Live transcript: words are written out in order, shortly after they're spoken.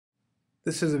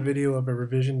This is a video of a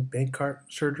revision Bankart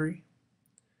surgery.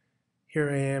 Here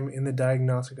I am in the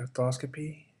diagnostic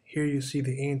arthroscopy. Here you see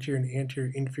the anterior and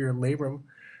anterior inferior labrum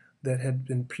that had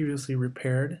been previously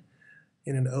repaired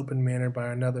in an open manner by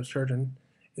another surgeon.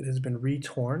 It has been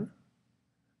retorn.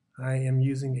 I am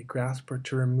using a grasper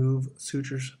to remove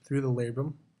sutures through the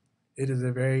labrum. It is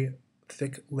a very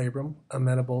thick labrum,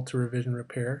 amenable to revision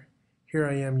repair. Here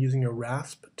I am using a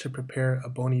rasp to prepare a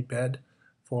bony bed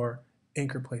for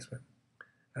anchor placement.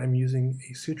 I'm using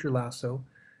a suture lasso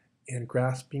and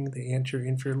grasping the anterior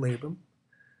inferior labrum,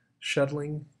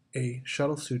 shuttling a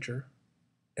shuttle suture,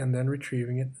 and then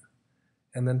retrieving it,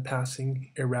 and then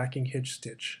passing a racking hitch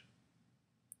stitch.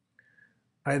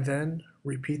 I then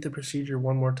repeat the procedure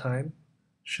one more time,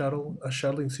 shuttle a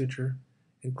shuttling suture,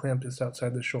 and clamp this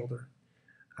outside the shoulder.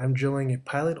 I'm drilling a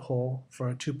pilot hole for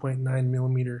a 2.9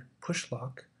 millimeter push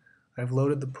lock. I've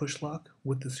loaded the push lock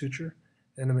with the suture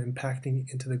and I'm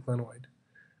impacting into the glenoid.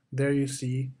 There you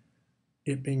see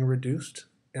it being reduced,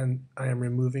 and I am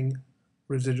removing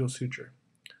residual suture.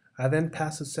 I then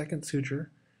pass a second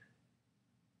suture,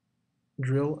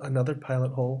 drill another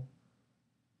pilot hole,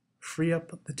 free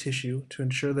up the tissue to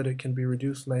ensure that it can be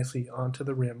reduced nicely onto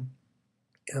the rim,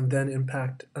 and then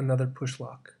impact another push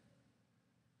lock.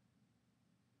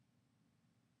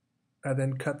 I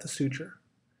then cut the suture,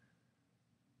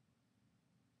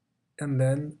 and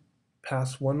then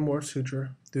pass one more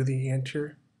suture through the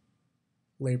anterior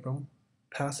labrum,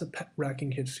 pass a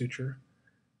racking hitch suture,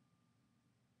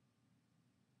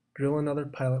 drill another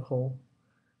pilot hole,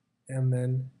 and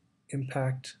then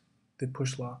impact the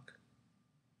push lock.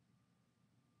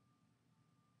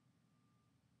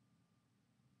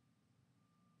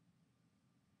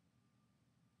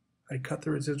 I cut the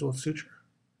residual suture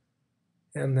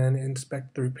and then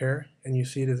inspect the repair, and you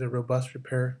see it is a robust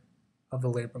repair of the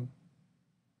labrum.